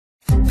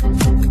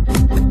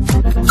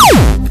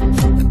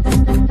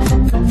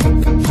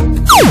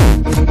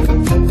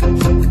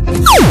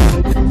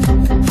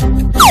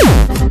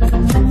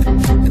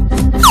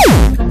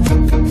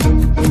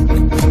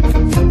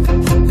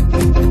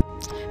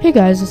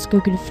guys, it's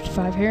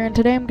Goku55 here, and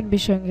today I'm going to be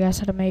showing you guys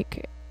how to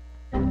make...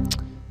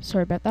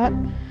 Sorry about that.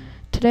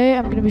 Today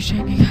I'm going to be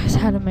showing you guys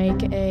how to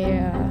make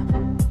a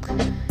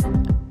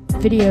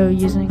video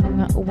using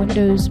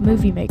Windows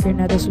Movie Maker.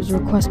 Now this was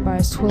requested by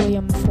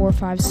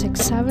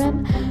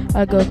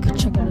Swilliam4567. Go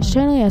check out his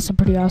channel, he has some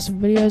pretty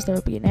awesome videos. There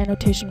will be an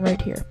annotation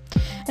right here.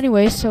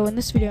 Anyway, so in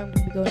this video I'm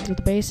going to be going through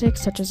the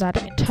basics, such as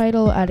adding a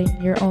title,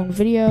 adding your own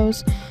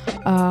videos,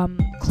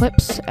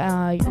 clips,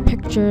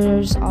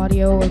 pictures,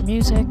 audio or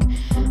music,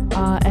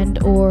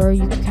 and or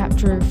you can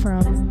capture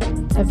from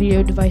a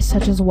video device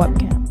such as a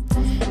webcam.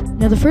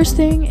 Now the first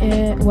thing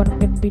what I'm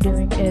going to be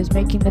doing is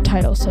making the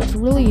title. So it's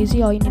really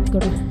easy. All you need to go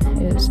to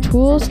is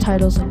Tools,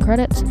 Titles, and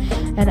Credits,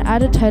 and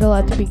add a title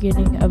at the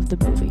beginning of the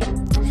movie.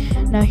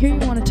 Now here you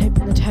want to type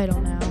in the title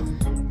now.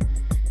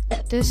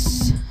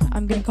 This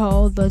I'm going to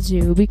call The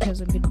Zoo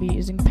because I'm going to be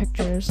using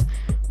pictures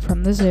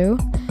from the zoo.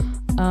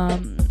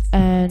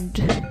 And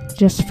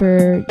just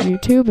for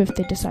YouTube, if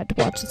they decide to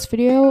watch this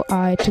video,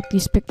 I took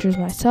these pictures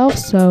myself,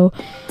 so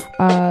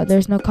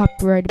there's no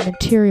copyrighted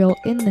material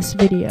in this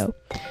video.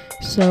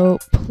 So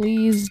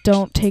please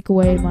don't take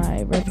away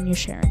my revenue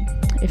sharing,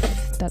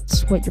 if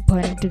that's what you're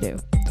planning to do.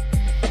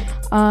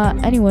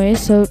 Anyway,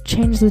 so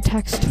change the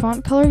text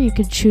font color. You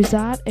could choose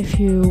that if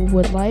you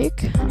would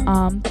like.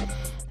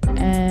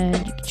 And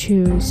you can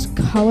choose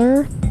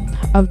color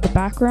of the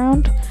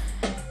background.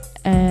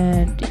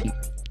 And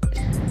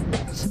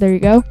so there you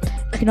go.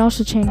 You can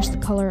also change the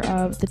color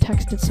of the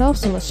text itself.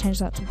 So let's change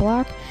that to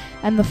black.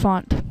 And the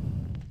font.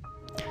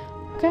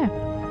 Okay.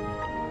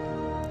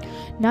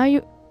 Now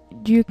you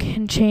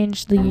can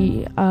change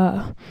the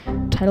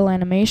title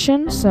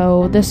animation.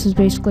 So this is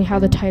basically how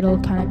the title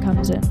kind of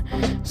comes in.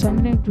 So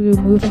I'm going to do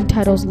moving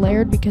titles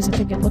layered because I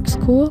think it looks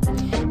cool,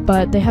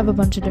 but they have a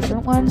bunch of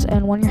different ones,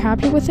 and when you're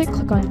happy with it,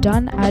 click on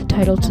Done, Add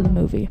Title to the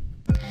Movie.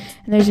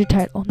 And there's your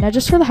title. Now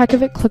just for the heck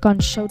of it, click on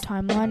Show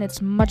Timeline.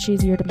 It's much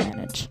easier to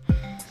manage.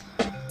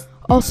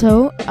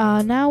 Also,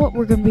 now what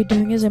we're going to be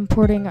doing is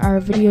importing our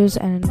videos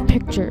and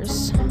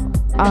pictures,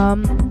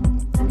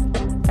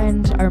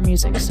 and our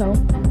music. So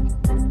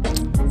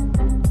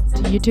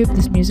YouTube,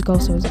 this music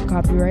also isn't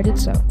copyrighted,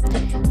 so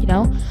you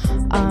know,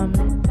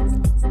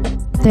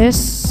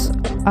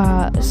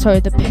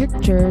 the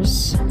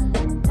pictures,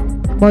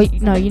 well,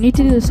 no, you need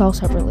to do this all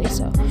separately.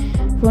 So if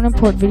you want to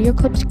import video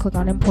clips, click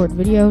on import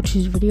video,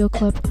 choose video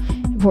clip,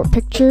 import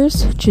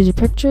pictures, choose your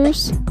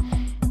pictures,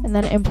 and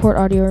then import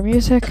audio or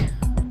music,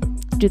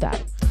 do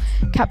that.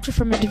 Capture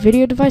from a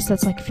video device,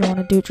 that's like if you want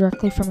to do it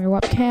directly from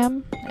your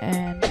webcam.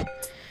 And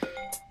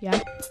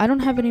yeah, I don't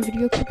have any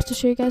video clips to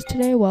show you guys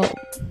today. Well,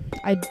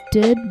 I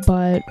did,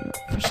 but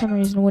for some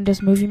reason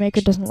Windows Movie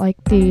Maker doesn't like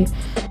the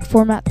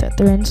format that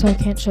they're in, so I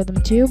can't show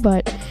them to you.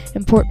 But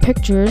import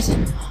pictures.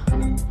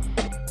 I'm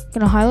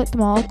gonna highlight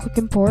them all, click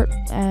import,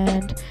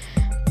 and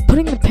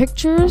putting the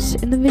pictures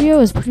in the video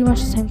is pretty much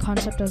the same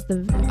concept as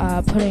the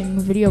putting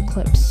video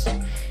clips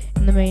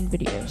in the main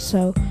video.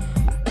 So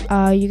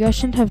you guys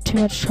shouldn't have too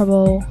much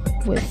trouble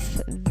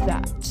with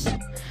that.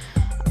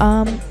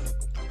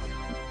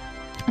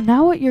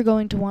 Now what you're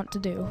going to want to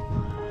do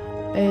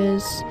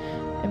is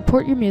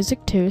import your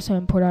music too, so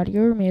import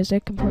audio or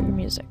music, import your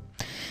music.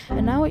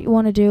 And now what you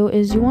want to do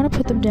is you want to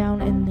put them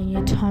down in the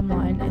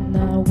timeline in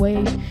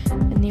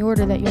the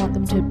order that you want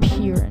them to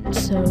appear in.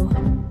 So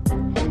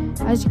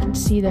as you can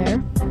see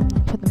there,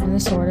 put them in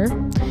this order.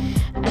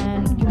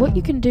 And what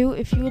you can do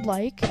if you would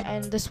like,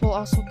 and this will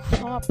also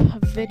crop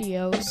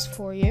videos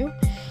for you.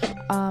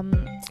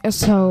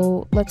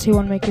 So let's say you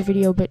want to make your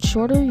video a bit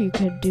shorter, you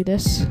could do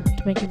this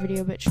to make your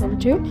video a bit shorter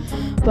too.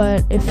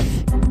 But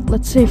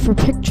let's say for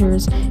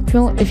pictures,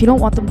 if you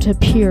don't want them to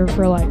appear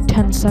for like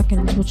 10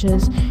 seconds, which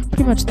is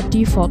pretty much the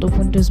default of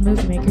Windows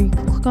Movie Maker, you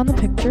can click on the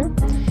picture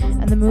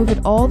and then move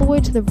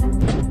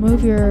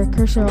your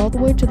cursor all the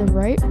way to the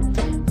right of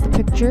the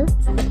picture,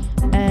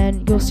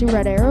 and you'll see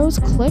red arrows.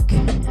 Click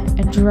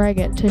and drag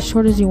it to as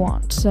short as you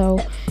want. So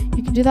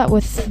you can do that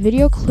with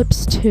video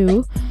clips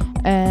too,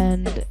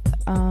 and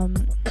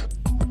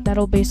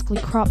that'll basically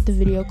crop the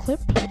video clip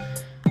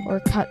or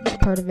cut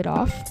part of it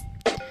off.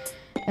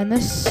 And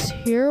this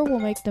here will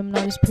make them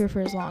not appear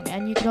for as long.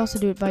 And you can also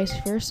do it vice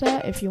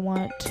versa if you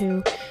want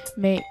to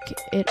make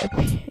it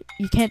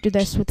you can't do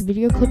this with the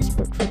video clips,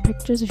 but for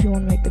pictures, if you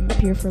want to make them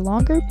appear for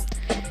longer,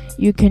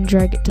 you can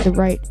drag it to the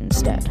right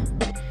instead.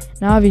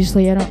 Now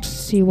obviously I don't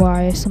see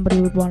why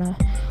somebody would want to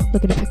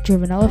look at a picture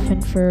of an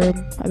elephant for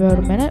about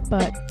a minute,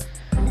 but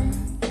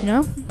you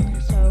know,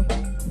 so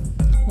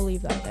we'll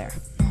leave that there.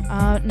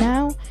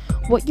 Now,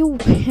 what you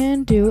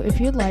can do, if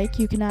you'd like,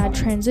 you can add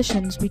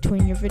transitions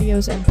between your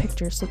videos and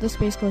pictures. So this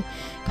basically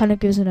kind of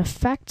gives an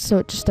effect, so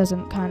it just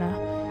doesn't kind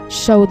of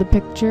show the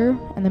picture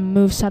and then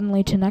move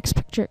suddenly to next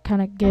picture. It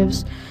kind of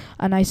gives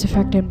a nice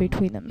effect in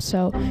between them.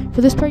 So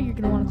for this part, you're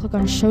going to want to click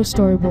on Show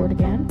Storyboard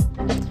again.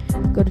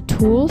 Go to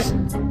Tools,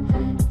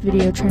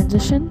 Video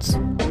Transitions,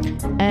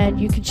 and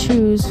you can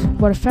choose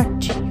what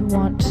effect you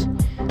want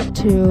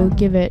to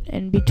give it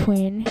in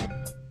between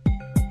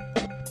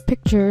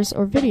pictures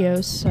or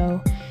videos.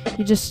 So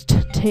you just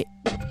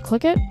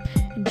click it,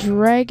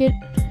 drag it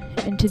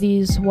into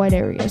these white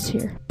areas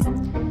here.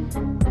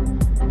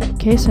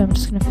 Okay, so I'm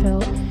just going to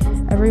fill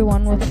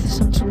everyone with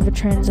some sort of a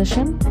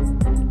transition.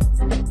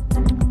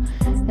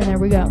 And there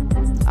we go.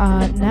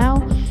 Now,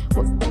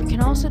 what you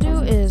can also do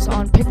is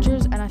on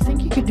pictures, and I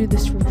think you could do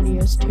this for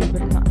videos too,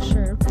 but I'm not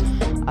sure.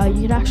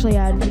 You could actually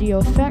add video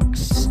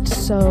effects.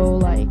 So,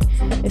 like,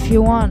 if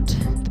you want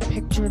the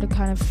picture to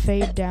kind of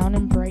fade down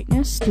in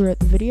brightness throughout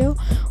the video,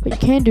 what you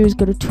can do is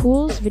go to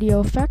Tools, Video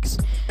Effects,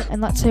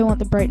 and let's say I want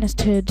the brightness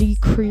to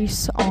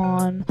decrease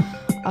on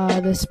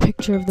this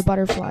picture of the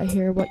butterfly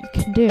here. What you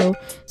can do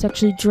is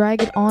actually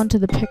drag it onto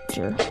the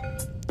picture.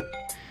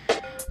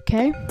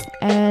 Okay,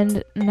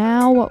 and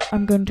now what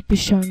I'm going to be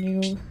showing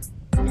you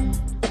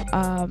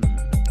how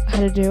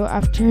to do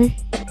after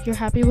you're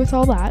happy with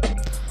all that.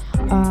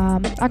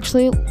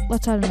 Actually,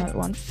 let's add another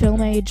one,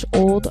 Film Age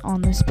Old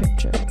on this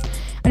picture.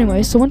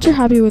 Anyway, so once you're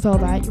happy with all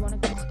that, you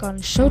want to click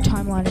on Show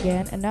Timeline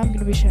again, and now I'm going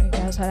to be showing you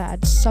guys how to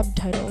add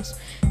subtitles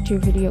to your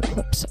video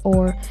clips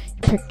or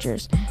your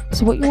pictures.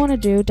 So what you want to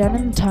do, down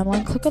in the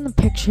timeline, click on the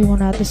picture you want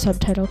to add the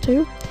subtitle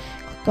to,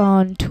 click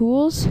on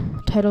Tools,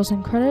 Titles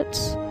and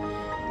Credits,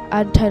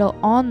 add title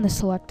on the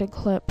selected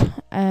clip,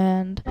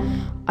 and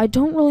I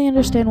don't really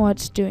understand why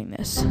it's doing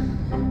this,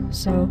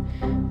 so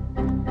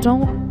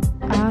don't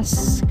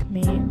ask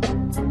me.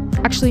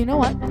 Actually, you know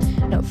what?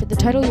 No, for the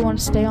title you want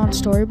to stay on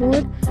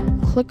storyboard,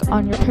 click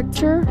on your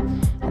picture,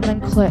 and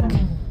then click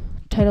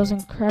Titles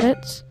and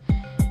Credits,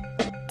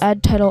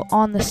 add title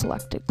on the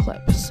selected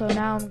clip. So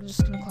now I'm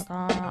just going to click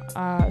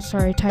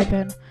on, type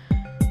in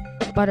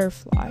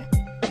butterfly.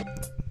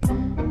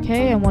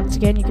 Okay, and once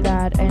again you could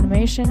add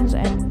animations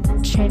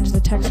and change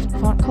the text and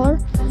font color.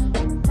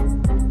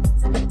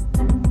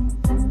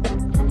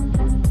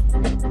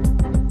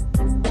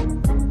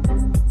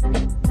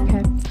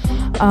 Okay,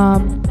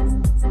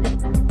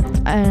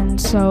 and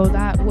so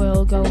that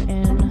will go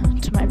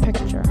into my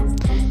picture.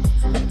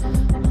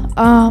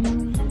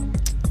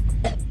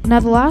 Now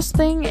the last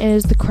thing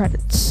is the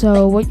credits.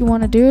 So what you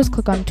want to do is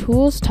click on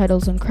Tools,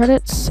 Titles and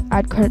Credits,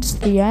 add credits to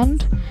the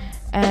end.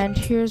 And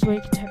here's where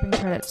you can type in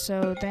credits.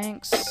 So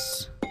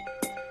thanks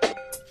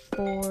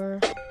for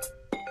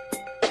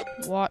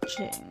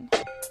watching.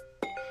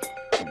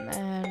 And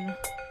then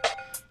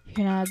you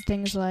can add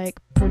things like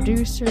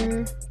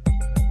producer,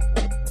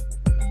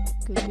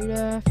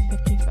 Guguda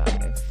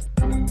 55.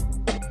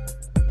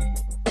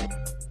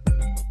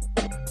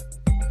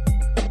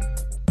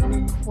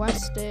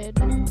 Requested.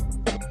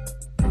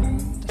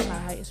 That's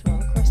not how you spell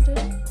requested.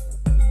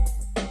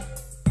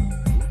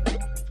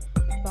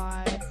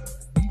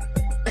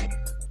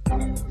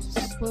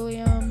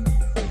 William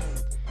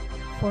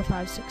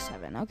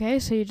 4567. Okay,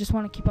 so you just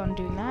want to keep on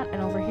doing that,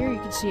 and over here you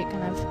can see it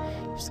kind of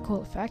gives a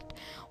cool effect.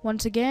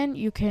 Once again,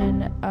 you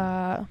can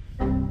oh,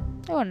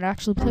 and it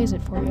actually plays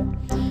it for you.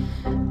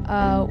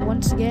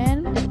 Once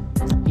again,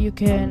 you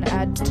can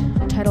add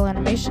title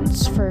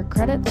animations for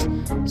credits.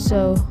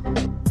 So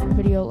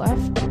video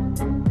left,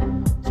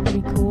 it's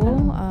pretty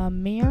cool.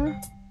 Mirror,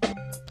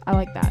 I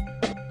like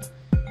that.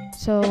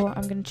 So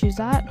I'm going to choose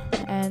that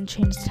and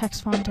change the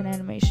text font and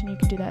animation. You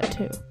can do that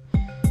too.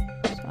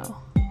 So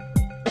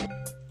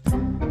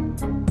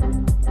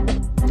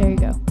there you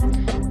go.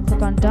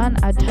 Click on done,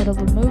 add title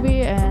to the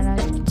movie, and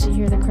as you can see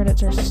here the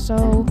credits are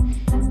so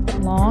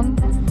long.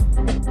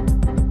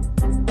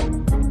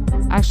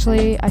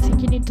 Actually, I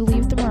think you need to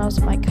leave them or else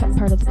it might cut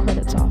part of the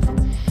credits off.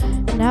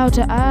 Now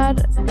to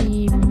add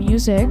the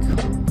music,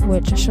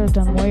 which I should have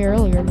done way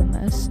earlier than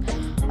this,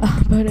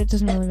 but it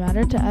doesn't really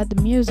matter. To add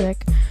the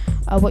music,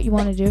 what you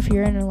want to do if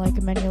you're in like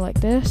a menu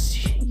like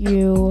this,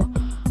 you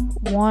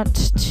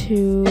want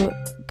to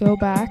go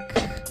back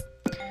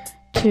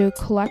to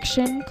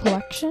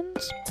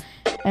collections,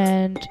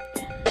 and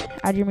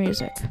add your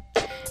music.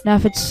 Now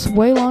if it's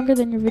way longer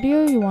than your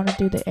video, you want to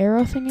do the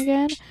arrow thing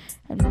again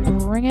and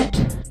bring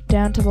it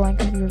down to the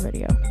length of your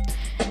video.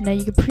 Now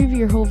you can preview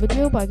your whole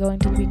video by going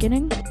to the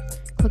beginning,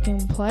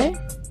 clicking play,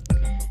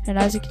 and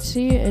as you can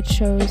see it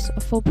shows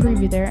a full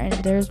preview there, and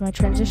there's my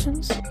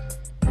transitions.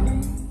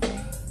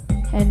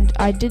 And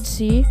I did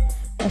see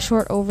a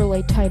short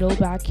overlay title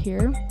back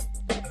here.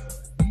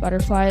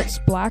 Butterfly, it's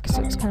black,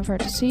 so it's kind of hard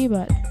to see,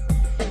 but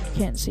you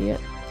can't see it.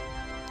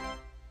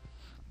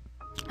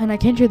 And I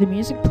can't hear the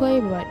music play,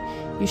 but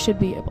you should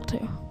be able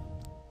to.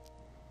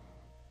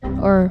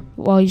 Or,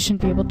 well, you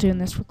shouldn't be able to in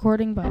this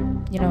recording, but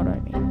you know what I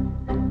mean.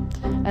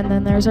 And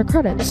then there's our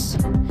credits.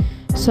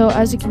 So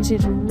as you can see,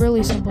 it's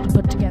really simple to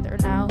put together.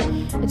 Now,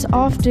 it's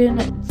often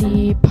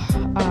the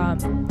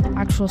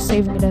actual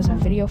saving it as a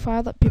video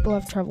file that people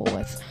have trouble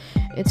with.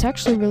 It's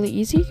actually really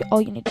easy.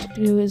 All you need to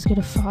do is go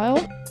to File,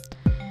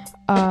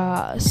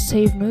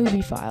 Save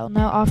Movie File.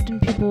 Now, often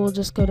people will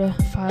just go to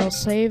File,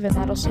 Save, and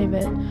that'll save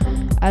it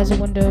as a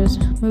Windows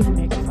Movie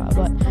Maker file.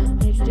 But what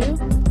you need to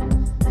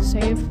do,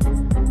 Save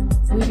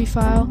Movie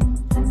File,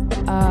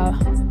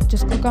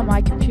 just click on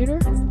My Computer,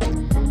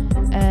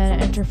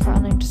 and enter file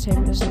name to save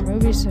it as a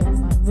movie, so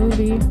my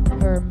movie,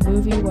 or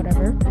movie,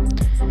 whatever.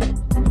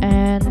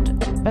 And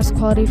best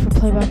quality for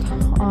playback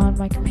on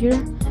my computer.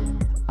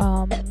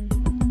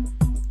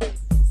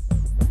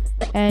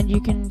 and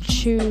you can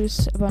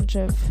choose a bunch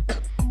of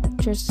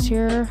choices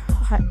here,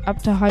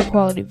 up to high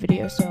quality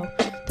video. So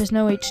there's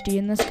no HD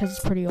in this because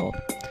it's pretty old.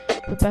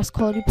 But best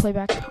quality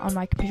playback on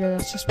my computer,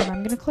 that's just what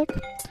I'm gonna click.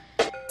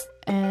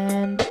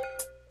 And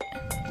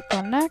click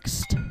on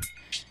next,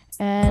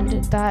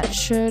 and that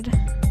should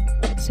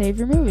save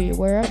your movie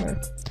wherever.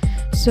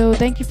 So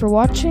thank you for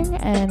watching,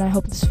 and I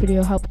hope this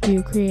video helped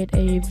you create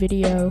a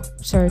video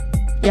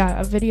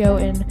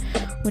in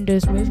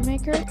Windows Movie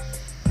Maker.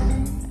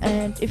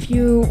 And if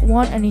you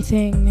want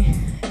anything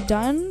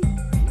done,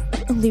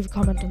 leave a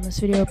comment on this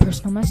video,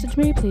 personal message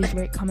me, please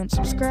rate, comment,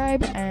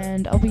 subscribe,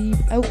 and I'll be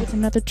out with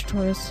another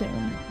tutorial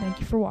soon. Thank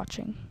you for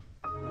watching.